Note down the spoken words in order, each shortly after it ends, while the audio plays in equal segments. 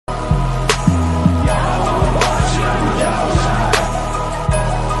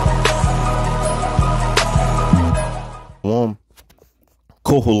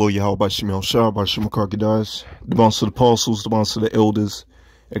Koholo Yahweh Shemel Shah by Shemakakadaz, the bounce of the apostles, the bounce of the elders,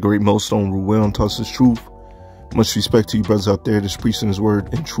 a great millstone, Ruel, and Tussis truth. Much respect to you brothers out there that's preaching his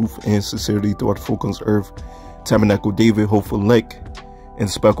word in truth and sincerity throughout the folk on this earth. Tabernacle David, Hopeful Lek, and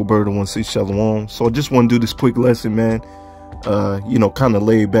Speckle Bird, and 1-6 Shalom. So I just want to do this quick lesson, man. Kind of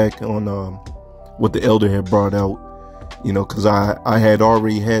laid back on what the elder had brought out, because I had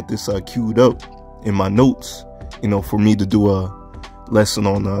already had this queued up in my notes, for me to do a lesson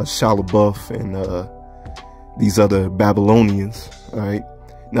on Shalabuff and these other Babylonians. All right,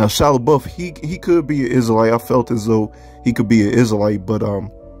 now Shalabuff, he could be an Israelite. I felt as though he could be an Israelite, but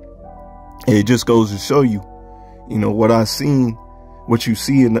it just goes to show you, what I seen, what you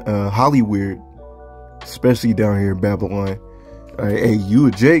see in Hollywood, especially down here in Babylon. All right, hey,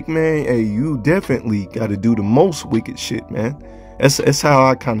 you Jake, man. Hey, you definitely got to do the most wicked shit, man. That's how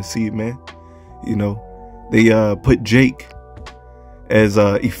I kind of see it, man. They put Jake as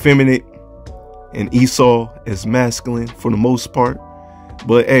effeminate and Esau as masculine for the most part.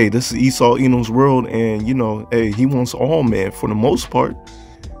 But hey, this is Esau Edom's world, and hey, he wants all men for the most part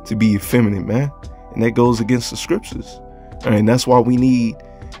to be effeminate, man. And that goes against the scriptures. All right, and that's why we need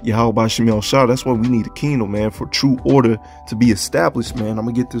Yahweh Shemel Shah. That's why we need a kingdom, man, for true order to be established, man. I'm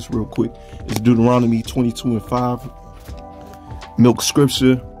gonna get this real quick. It's Deuteronomy 22:5. Milk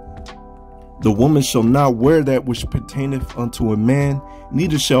scripture. The woman shall not wear that which pertaineth unto a man,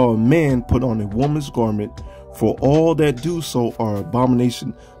 neither shall a man put on a woman's garment, for all that do so are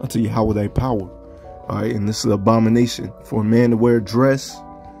abomination unto Yahweh thy power. All right, and this is an abomination for a man to wear a dress.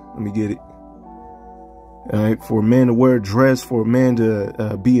 Let me get it. All right, for a man to wear a dress, for a man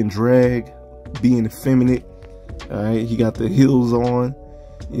to be in drag, being effeminate. All right, he got the heels on.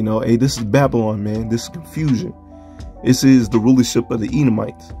 Hey, this is Babylon, man. This is confusion. This is the rulership of the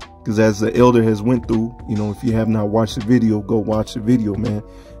Edomites. Because as the elder has went through, if you have not watched the video, go watch the video, man.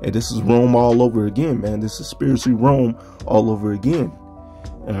 And this is Rome all over again, man. This is spiritually Rome all over again.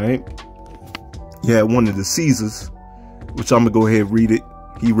 All right. Yeah, one of the Caesars, which I'm going to go ahead and read it.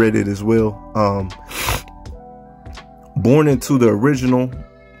 He read it as well. Born into the original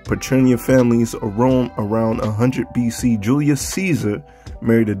patrilineal families of Rome around 100 BC, Julius Caesar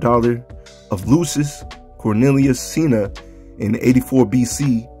married a daughter of Lucius Cornelius Cinna in 84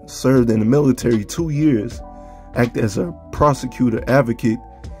 BC. Served in the military 2 years, acted as a prosecutor advocate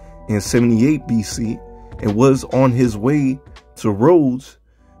in 78 BC, and was on his way to Rhodes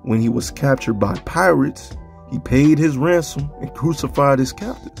when he was captured by pirates. He paid his ransom and crucified his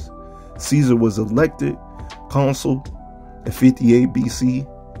captives. Caesar was elected consul in 58 BC,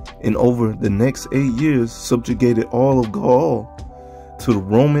 and over the next 8 years subjugated all of Gaul to the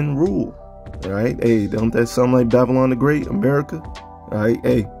Roman rule. All right, hey, don't that sound like Babylon the Great, America? All right,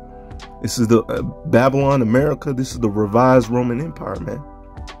 hey, this is the Babylon, America. This is the revised Roman Empire, man.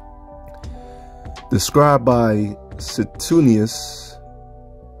 Described by Suetonius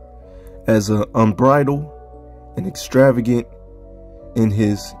as unbridled and extravagant in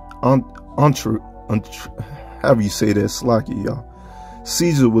his however you say that, slacky, y'all.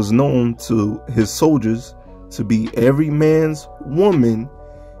 Caesar was known to his soldiers to be every man's woman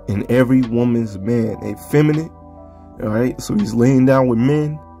and every woman's man. Effeminate. All right, so he's laying down with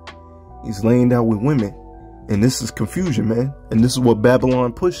men, he's laying down with women, and this is confusion, man. And this is what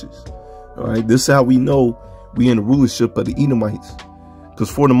Babylon pushes. All right, this is how we know we in the rulership of the Edomites, because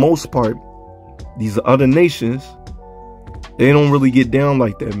for the most part, these other nations, they don't really get down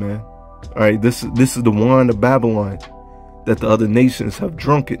like that, man. All right, this is the wine of Babylon that the other nations have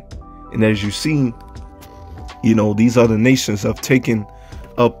drunken, and as you see, these other nations have taken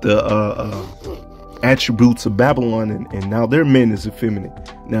up the attributes of Babylon, and now their men is effeminate.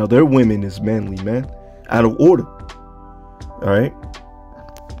 Now their women is manly, man. Out of order. All right.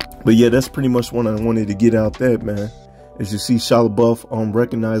 But yeah, that's pretty much what I wanted to get out there, man. As you see, Shalabuff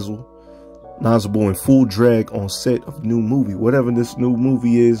unrecognizable in full drag on set of new movie. Whatever this new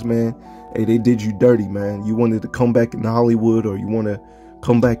movie is, man. Hey, they did you dirty, man. You wanted to come back in Hollywood, or you want to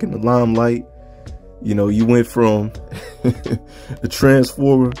come back in the limelight. You went from the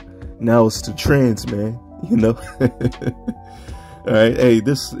Transformer, now it's the trans, man. All right, hey,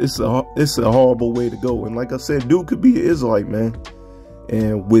 it's a horrible way to go. And like I said, dude could be an Israelite, man.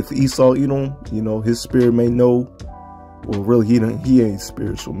 And with Esau Edom, his spirit may know. Well, really, he ain't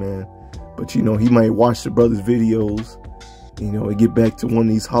spiritual, man. But he might watch the brother's videos, and get back to one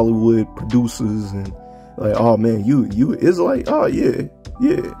of these Hollywood producers and like, oh man, you Israelite? Oh yeah.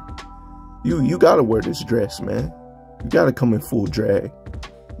 You gotta wear this dress, man. You gotta come in full drag.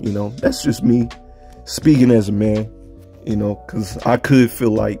 That's just me speaking as a man, because I could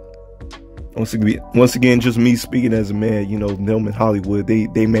feel like Once again, just me speaking as a man. You know, them in Hollywood,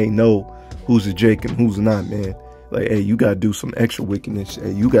 they may know who's a Jake and who's not, man. Like, hey, you gotta do some extra wickedness.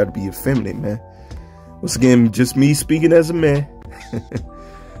 Hey, you gotta be effeminate, man. Once again, just me speaking as a man.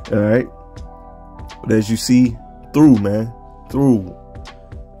 All right. But as you see, through, man, through.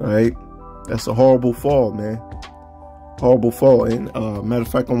 All right. That's a horrible fall, man. Horrible fall. And matter of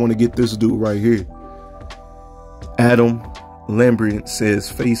fact, I want to get this dude right here. Adam Lambert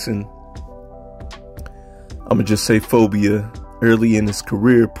says facing, I'm gonna just say phobia early in his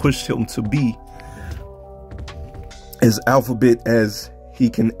career pushed him to be as alphabet as he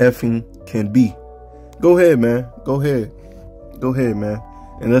can be. Go ahead, man. Go ahead. Go ahead, man.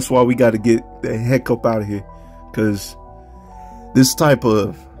 And that's why we got to get the heck up out of here, because this type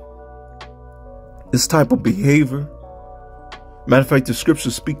of behavior. Matter of fact, the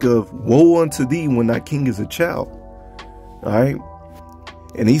scriptures speak of woe unto thee when thy king is a child. All right.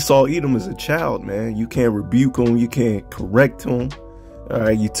 And Esau Edom is a child, man. You can't rebuke him. You can't correct him. All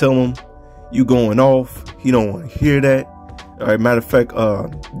right. You tell him you going off. He don't want to hear that. All right. Matter of fact,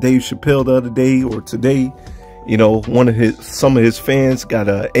 Dave Chappelle the other day or today, you know, some of his fans got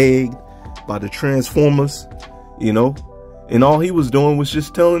egged by the Transformers, you know, and all he was doing was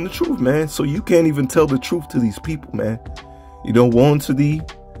just telling the truth, man. So you can't even tell the truth to these people, man. You know, woe unto thee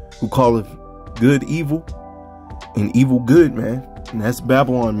who calleth good evil and evil good, man. And that's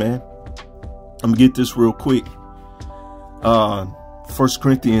Babylon, man. I'm gonna get this real quick. 1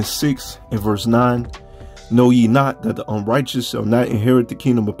 Corinthians 6 and verse 9. Know ye not that the unrighteous shall not inherit the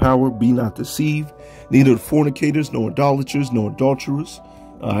kingdom of power? Be not deceived. Neither the fornicators, nor idolaters, nor adulterers.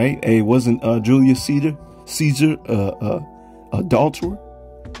 All right. Hey, wasn't Julius Caesar adulterer?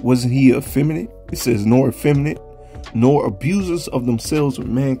 Wasn't he effeminate? It says nor effeminate, nor abusers of themselves with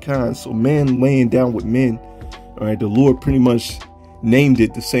mankind. So man laying down with men. All right. The Lord pretty much named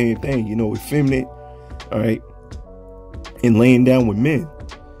it the same thing, you know, effeminate. All right. And laying down with men.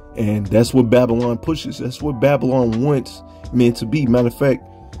 And that's what Babylon pushes. That's what Babylon wants men to be. Matter of fact,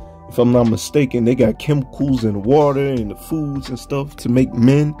 if I'm not mistaken, they got chemicals in the water and the foods and stuff to make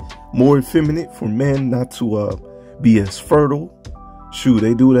men more effeminate, for men not to be as fertile. Shoot,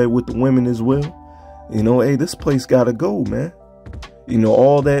 they do that with the women as well. You know, hey, this place gotta go, man. You know,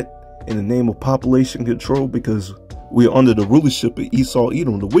 all that in the name of population control, because we're under the rulership of Esau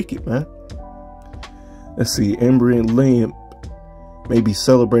Edom, the wicked, man. Let's see, Amberlin Lamb may be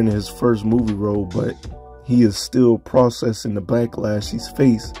celebrating his first movie role, but he is still processing the backlash he's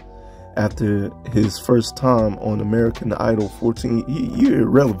faced after his first time on American Idol 14. You're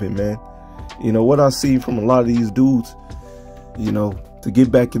irrelevant, man. You know, what I see from a lot of these dudes, you know, to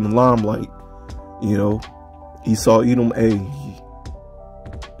get back in the limelight, you know, Esau Edom, hey,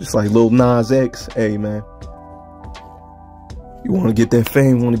 just like Lil Nas X, hey, man. You want to get that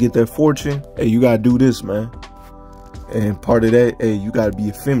fame, want to get that fortune, hey, you got to do this, man. And part of that, hey, you got to be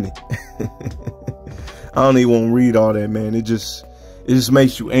effeminate. I don't even want to read all that, man. It just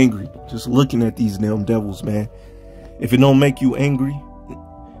makes you angry. Just looking at these damn devils, man. If it don't make you angry,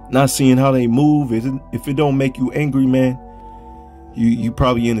 not seeing how they move, if it don't make you angry, man, you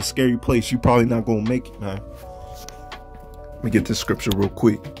probably in a scary place. You probably not going to make it, man. Let me get this scripture real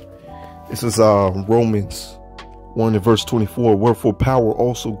quick. This is Romans 1 and verse 24. Wherefore power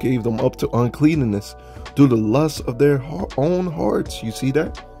also gave them up to uncleanness, through the lust of their own hearts. You see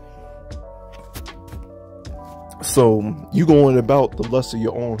that? So you going about the lust of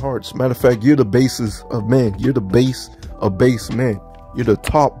your own hearts. Matter of fact, you're the basis of men. You're the base of base men. You're the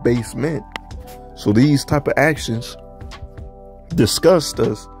top base men. So these type of actions disgust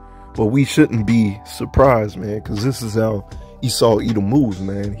us, but we shouldn't be surprised, man, because this is how Esau Edom moves,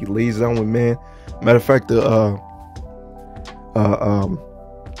 man. He lays down with man. Matter of fact, the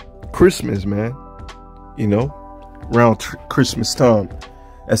Christmas, man. You know, around Christmas time,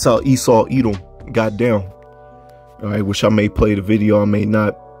 that's how Esau Edom got down. All right, which I may play the video, I may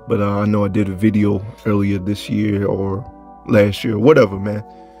not, but I know I did a video earlier this year or last year, whatever, man.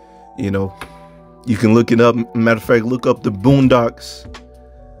 You know, you can look it up. Matter of fact, look up the Boondocks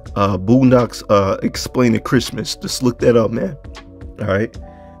explaining Christmas. Just look that up, man. All right,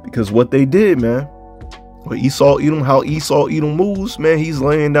 because what they did, man, with Esau Edom, how Esau Edom moves, man, he's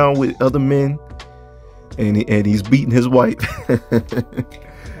laying down with other men. And he's beating his wife.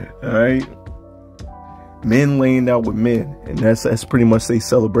 All right. Men laying down with men. And that's pretty much a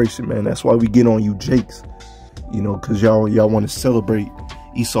celebration, man. That's why we get on you Jakes. You know, because y'all want to celebrate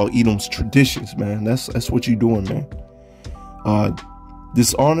Esau Edom's traditions, man. That's what you're doing, man.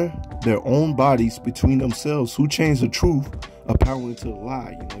 Dishonor their own bodies between themselves. Who changed the truth of power into a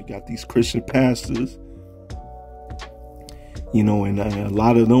lie? You know, you got these Christian pastors. You know, and a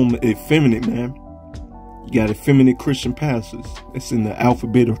lot of them effeminate, man. You got effeminate Christian pastors. It's in the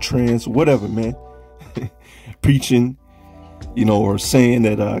alphabet or trans, whatever, man. Preaching, you know, or saying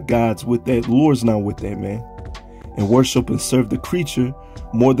that God's with that. The Lord's not with that, man. And worship and serve the creature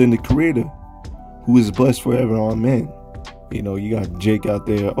more than the creator, who is blessed forever. Amen. You know, you got Jake out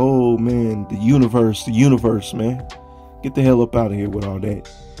there. Oh, man, the universe, man. Get the hell up out of here with all that.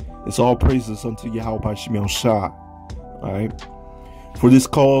 It's all praises unto Yahweh Shemel Shah. All right. For this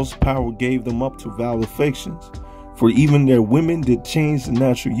cause, power gave them up to vile affections. For even their women did change the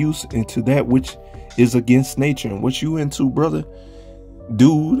natural use into that which is against nature. And what you into, brother,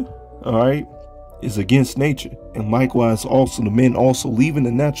 dude, all right, is against nature. And likewise also the men also leaving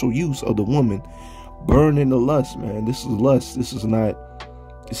the natural use of the woman, burn in the lust, man. This is lust. This is not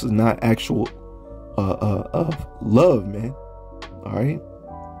actual love, man. All right.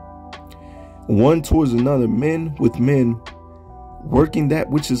 One towards another, men with men, working that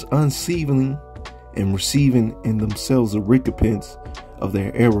which is unseemly, and receiving in themselves the recompense of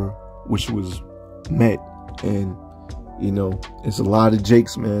their error, which was met. And, you know, it's a lot of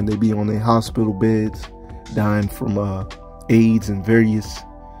Jakes, man. They be on their hospital beds, dying from AIDS and various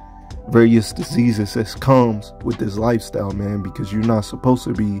diseases that comes with this lifestyle, man, because you're not supposed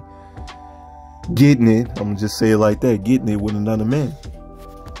to be getting it. I'm gonna just say it like that, getting it with another man.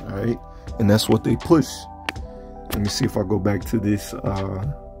 All right. And that's what they push. Let me see if I go back to this.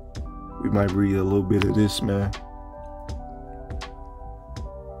 We might read a little bit of this, man.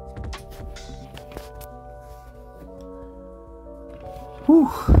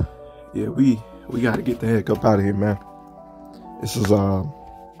 Whew. Yeah, we got to get the heck up out of here, man. This is, but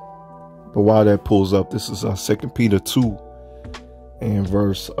while that pulls up, this is 2 Peter 2 and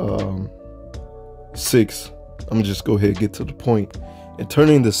verse 6. I'm going to just go ahead and get to the point. And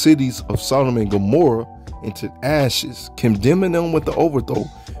turning the cities of Sodom and Gomorrah into ashes, condemning them with the overthrow,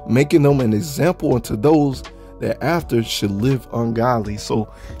 making them an example unto those that after should live ungodly.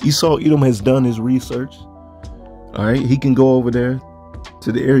 So Esau Edom has done his research. All right, he can go over there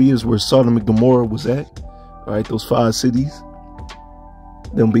to the areas where Sodom and Gomorrah was at. All right, those 5 cities,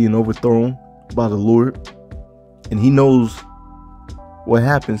 them being overthrown by the Lord. And he knows what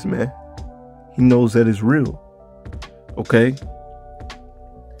happens, man. He knows that it's real. Okay.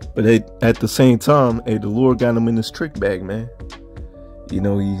 But at the same time, hey, the Lord got him in this trick bag, man. You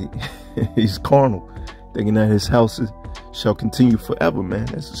know, he's carnal, thinking that his houses shall continue forever,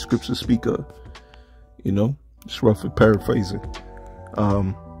 man, as the scriptures speak of. You know, just roughly paraphrasing.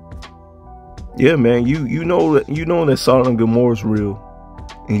 Yeah, man, you know that Sodom and Gomorrah is real.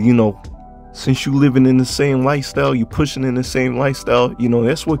 And you know, since you living in the same lifestyle, you pushing in the same lifestyle, you know,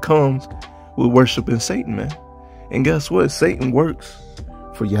 that's what comes with worshiping Satan, man. And guess what? Satan works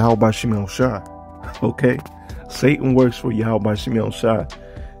for Yahweh Shemel Shah. Okay? Satan works for Yahweh Shemel Shah.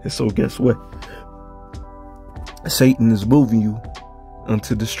 And so guess what? Satan is moving you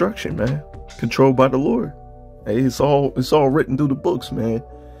unto destruction, man. Controlled by the Lord. Hey, it's all written through the books, man.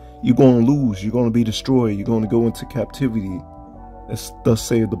 You're going to lose. You're going to be destroyed. You're going to go into captivity. That's thus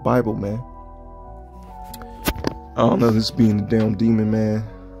saith the Bible, man. I don't know, this being a damn demon, man.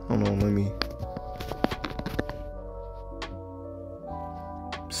 Hold on, let me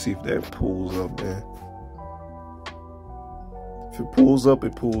see if that pulls up, man. If it pulls up,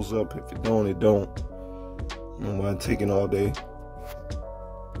 it pulls up. If it don't, it don't. I don't mind taking all day.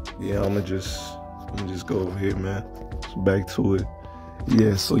 Yeah, I'm gonna just go over here, man. So back to it.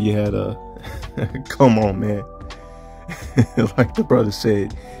 Yeah, so you had come on, man. Like the brother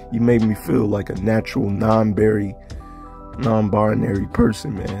said, you made me feel like a natural non-binary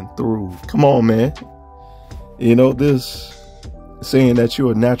person, man. Through. Come on, man. You know, this saying that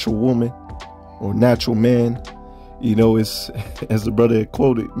you're a natural woman or natural man, you know, it's, as the brother had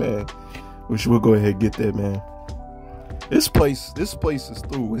quoted, man, which we'll go ahead and get that, man. This place is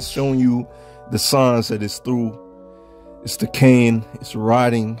through. It's showing you the signs that it's through. It's decaying, it's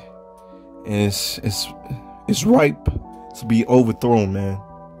rotting, and it's ripe to be overthrown, man.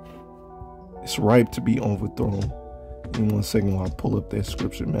 It's ripe to be overthrown. Give me 1 second while I pull up that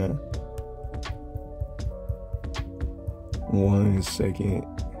scripture, man. 1 second.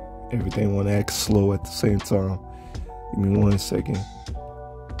 Everything want to act slow at the same time. Give me 1 second.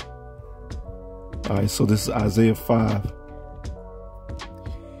 All right, so this is Isaiah 5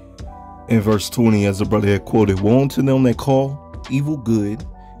 and verse 20, as the brother had quoted. Woe unto them that call evil good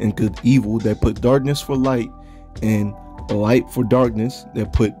and good evil, that put darkness for light and light for darkness,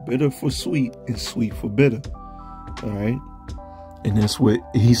 that put bitter for sweet and sweet for bitter. All right. And that's what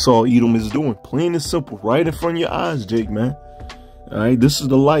Esau Edom is doing. Plain and simple, right in front of your eyes, Jake, man. All right. This is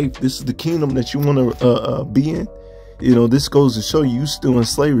the life. This is the kingdom that you want to be in. you know, this goes to show you still in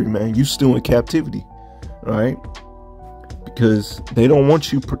slavery, man. You still in captivity, right? Because they don't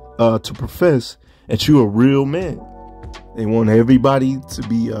want you to profess that you're a real man. They want everybody to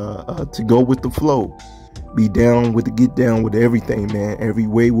be to go with the flow, be down with the get down with everything, man. Every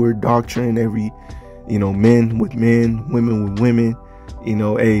wayward doctrine, every, you know, men with men, women with women, you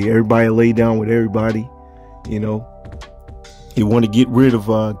know, hey, everybody lay down with everybody, you know. You want to get rid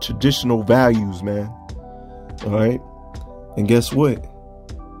of traditional values, man. All right. And guess what?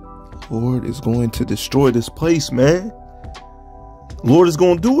 Lord is going to destroy this place, man. Lord is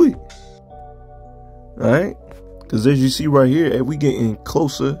going to do it. All right. Because as you see right here, we getting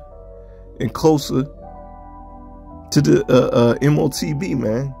closer and closer to the MOTB,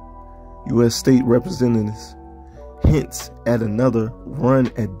 man. U.S. State Representatives hints at another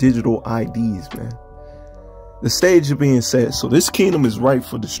run at digital IDs, man. The stage is being set. So this kingdom is ripe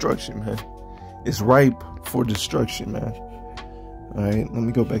for destruction, man. It's ripe for destruction, man. All right. Let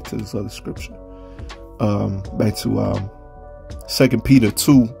me go back to this other scripture. Back to 2 Peter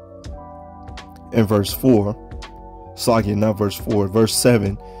 2 and verse 4. Slagia, not verse 4, verse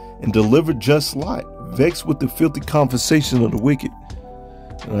 7. And deliver just Lot, vexed with the filthy conversation of the wicked.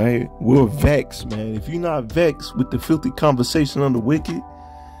 All right, we're vexed, man. If you're not vexed with the filthy conversation of the wicked,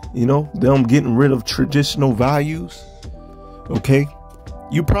 you know, them getting rid of traditional values, okay,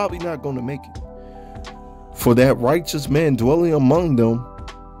 you're probably not going to make it. For that righteous man dwelling among them,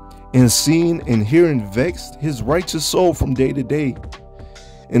 and seeing and hearing vexed his righteous soul from day to day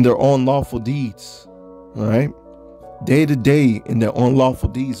in their unlawful deeds. All right, day to day in their unlawful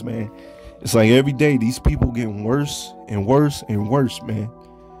deeds, man. It's like every day these people getting worse and worse and worse, man.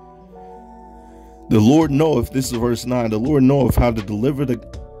 The Lord knoweth, this is verse 9, the Lord knoweth how to deliver the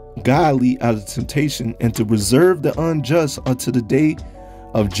godly out of temptation and to reserve the unjust unto the day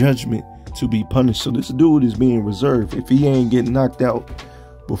of judgment to be punished. So this dude is being reserved. If he ain't getting knocked out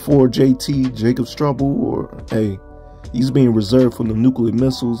before JT, Jacob's trouble, or hey, he's being reserved for the nuclear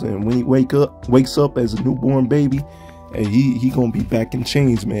missiles. And when he wakes up as a newborn baby, hey, he gonna be back in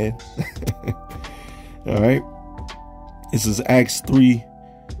chains, man. All right. This is Acts 3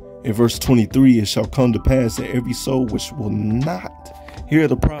 in verse 23. It shall come to pass that every soul which will not hear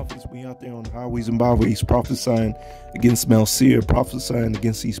the prophets, we out there on the highways and byways prophesying against Mount Seir, prophesying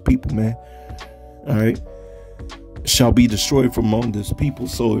against these people, man. All right, shall be destroyed from among this people.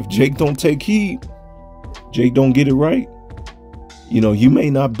 So if Jake don't take heed, Jake don't get it right, you know, you may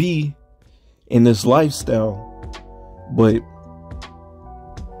not be in this lifestyle, but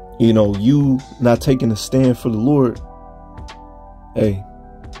you know, you not taking a stand for the Lord, hey,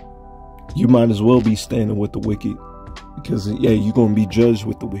 you might as well be standing with the wicked, because yeah, you're going to be judged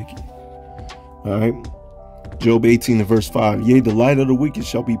with the wicked. All right. Job 18 and verse 5. Yea, the light of the wicked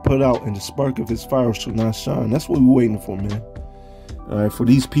shall be put out, and the spark of his fire shall not shine. That's what we're waiting for, man. All right, for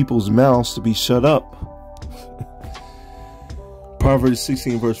these people's mouths to be shut up. Proverbs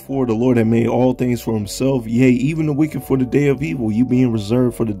 16 verse 4. The Lord had made all things for himself. Yea, even the wicked for the day of evil. You being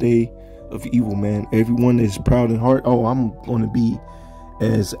reserved for the day of evil, man. Everyone that is proud in heart. Oh, I'm going to be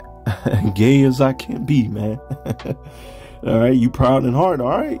as gay as I can be, man. All right, you proud in heart. All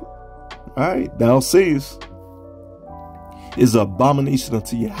right, thou sayest is an abomination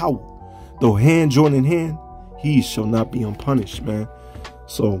unto Yahweh, though hand join in hand, he shall not be unpunished, man.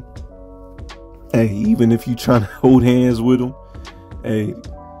 So hey, even if you trying to hold hands with him, hey,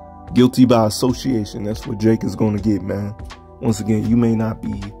 guilty by association. That's what Jake is going to get, man. Once again, you may not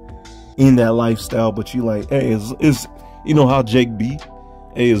be in that lifestyle, but you like, hey, it's you know how Jake be.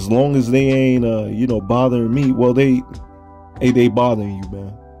 Hey, as long as they ain't, you know, bothering me, well, they bothering you,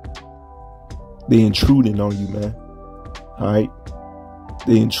 man. They intruding on you, man. All right,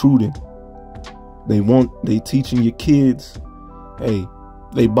 they intruding. They teaching your kids. Hey,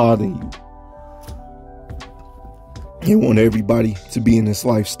 they bothering you. They want everybody to be in this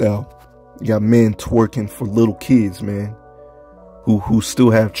lifestyle. You got men twerking for little kids, man, who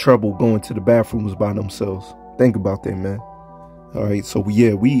still have trouble going to the bathrooms by themselves. Think about that, man. All right, so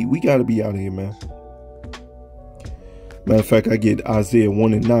yeah, we got to be out of here, man. Matter of fact, I get Isaiah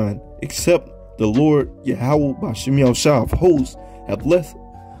 1 and 9. Except the Lord Yahweh B'Shem Yahushua of hosts have left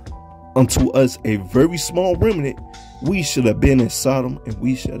unto us a very small remnant, we should have been in Sodom, and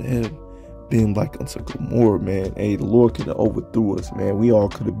we should have been like unto Gomorrah, man. Hey, the Lord could have overthrew us, man. We all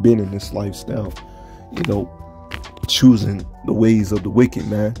could have been in this lifestyle, you know, choosing the ways of the wicked,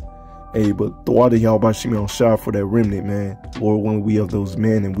 man. Hey, but the water y'all by Shimon Shah for that remnant, man. Lord, when we of those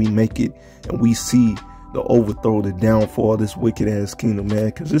men and we make it and we see the overthrow, the downfall of this wicked ass kingdom, man,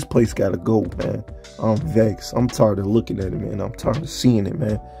 because this place gotta go, man. I'm vexed. I'm tired of looking at it, man. I'm tired of seeing it,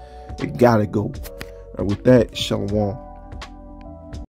 man. It gotta go. With that, shalom.